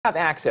Have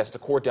access to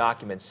court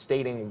documents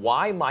stating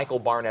why Michael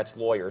Barnett's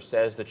lawyer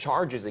says the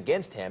charges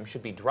against him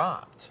should be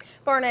dropped.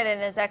 Barnett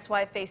and his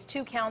ex-wife face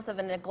 2 counts of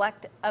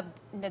neglect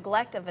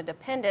of a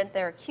dependent.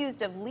 They're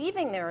accused of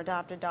leaving their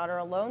adopted daughter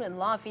alone in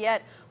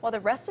Lafayette while the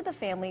rest of the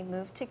family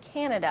moved to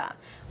Canada.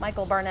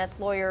 Michael Barnett's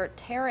lawyer,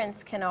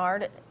 Terrence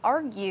Kennard,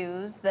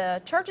 argues the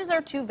charges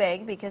are too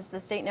vague because the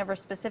state never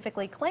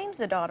specifically claims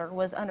the daughter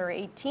was under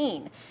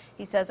 18.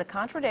 He says a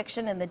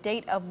contradiction in the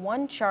date of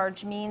one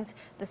charge means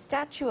the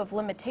statute of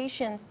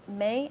limitations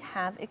may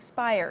have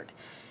expired.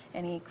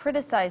 And he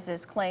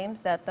criticizes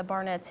claims that the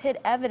Barnetts hid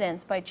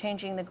evidence by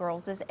changing the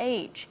girls'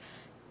 age.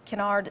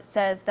 Kennard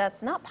says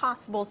that's not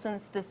possible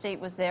since the state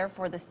was there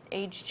for the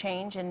age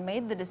change and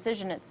made the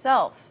decision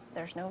itself.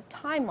 There's no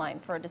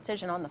timeline for a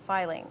decision on the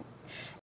filing.